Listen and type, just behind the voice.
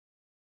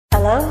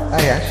Hello?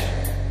 Hi, Ash.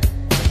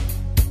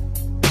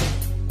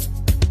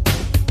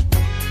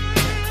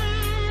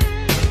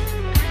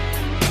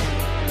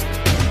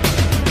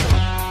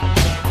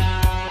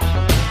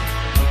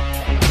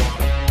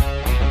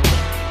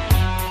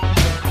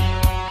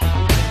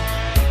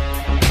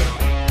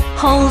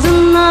 Hold the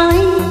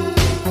night,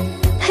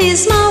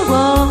 he's my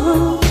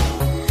world.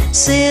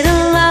 Set a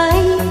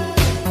light,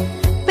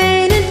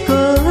 paint it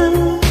good.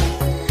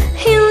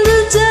 In the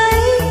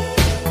day,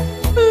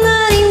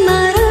 nothing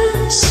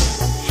matters.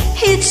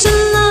 It's a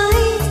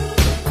night,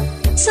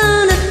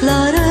 sun that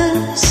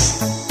flutters.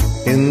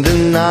 In the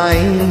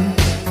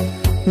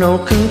night, no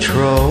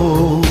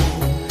control.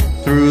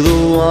 Through the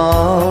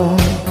wall,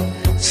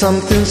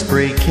 something's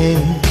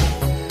breaking.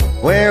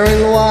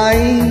 Wearing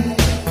white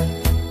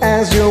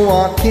as you're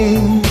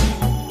walking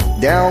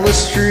down the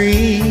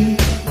street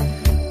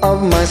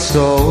of my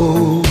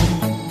soul.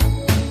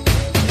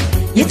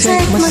 You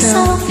take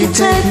myself, you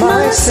take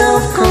my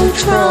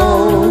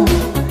self-control.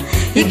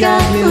 You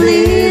got me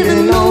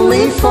living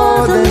only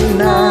for the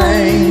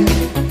night.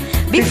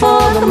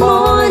 Before the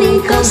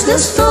morning comes, the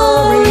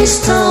story's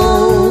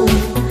told.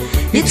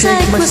 You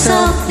take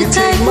myself, you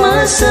take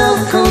my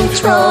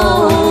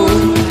self-control.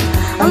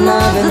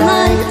 Another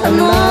night,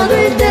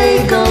 another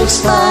day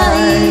goes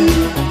by.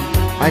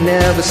 I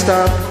never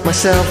stop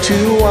myself to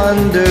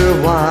wonder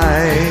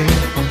why.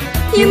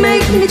 You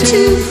make me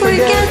to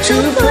forget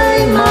to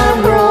play my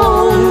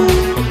role.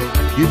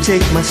 You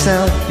take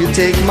myself, you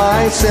take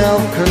my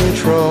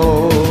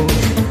self-control.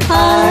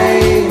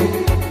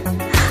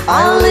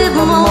 I live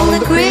among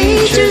the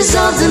creatures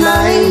of the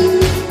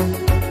night.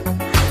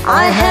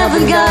 I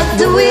haven't got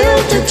the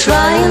will to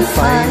try and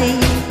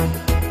fight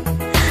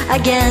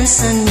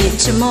against a new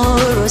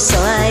tomorrow, so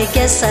I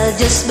guess I'll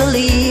just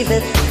believe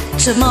it.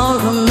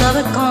 Tomorrow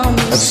never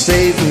comes. A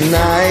safe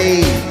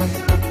night,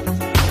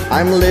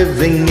 I'm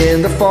living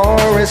in the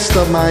forest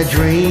of my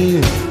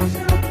dream.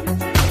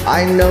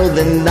 I know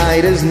the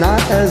night is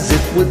not as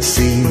it would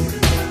seem.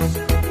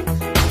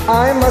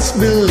 I must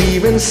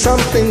believe in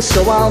something,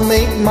 so I'll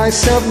make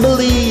myself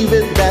believe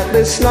it, that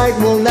this night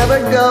will never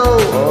go.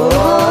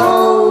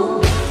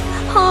 Oh,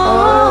 oh,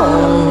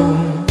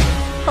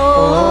 oh,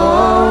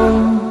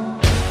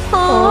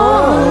 oh,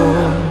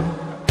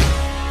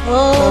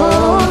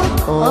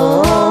 oh,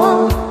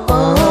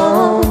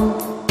 oh.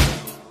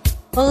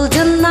 Oh,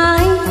 the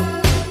night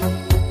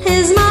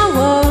is my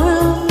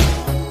world.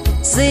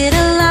 See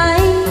the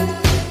light,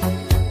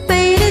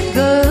 paint it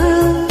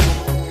good.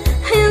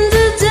 In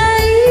the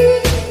day,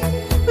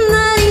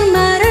 nothing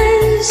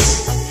matters.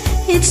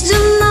 It's the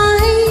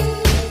night,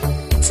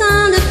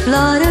 time that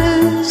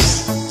flutters.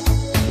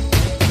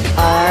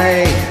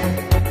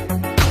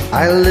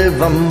 I live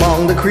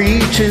among the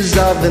creatures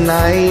of the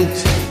night.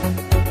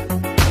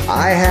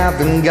 I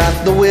haven't got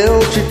the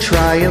will to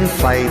try and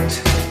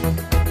fight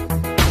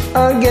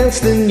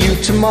against the new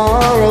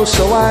tomorrow,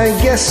 so I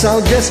guess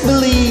I'll just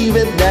believe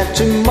it, that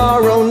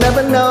tomorrow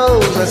never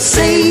knows. A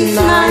safe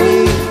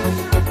night,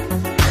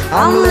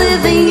 I'm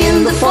living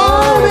in the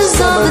forest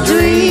of a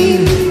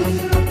dream.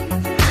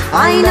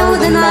 I know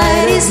the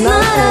night is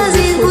not as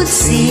it would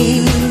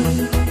seem.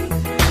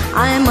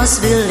 I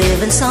must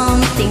believe in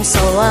something, so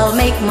I'll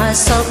make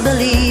myself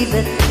believe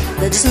it,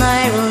 that this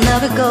night will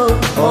never go.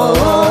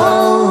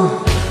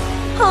 oh,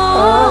 Oh,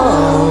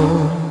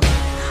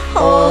 oh,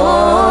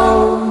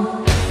 oh,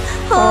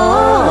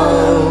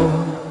 oh.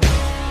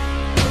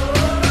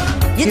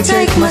 You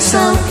take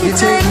myself, you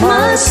take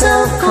my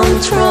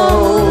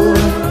self-control.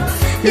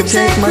 You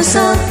take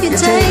myself, you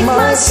take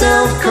my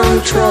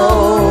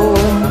self-control.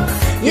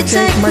 You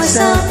take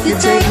myself, you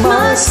take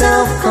my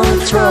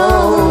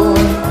self-control.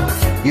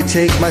 You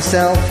take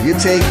myself, you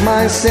take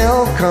my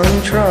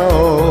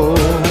self-control.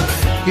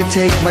 You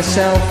take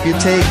myself, you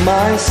take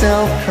my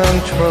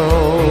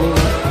self-control.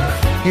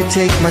 You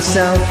take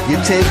myself, you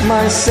take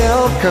my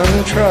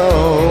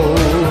self-control.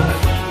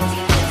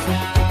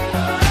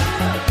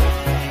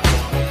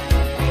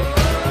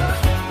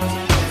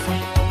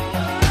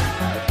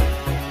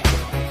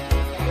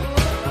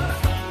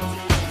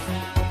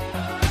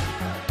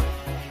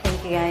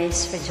 thank you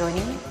guys for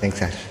joining.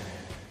 Thanks, Ash.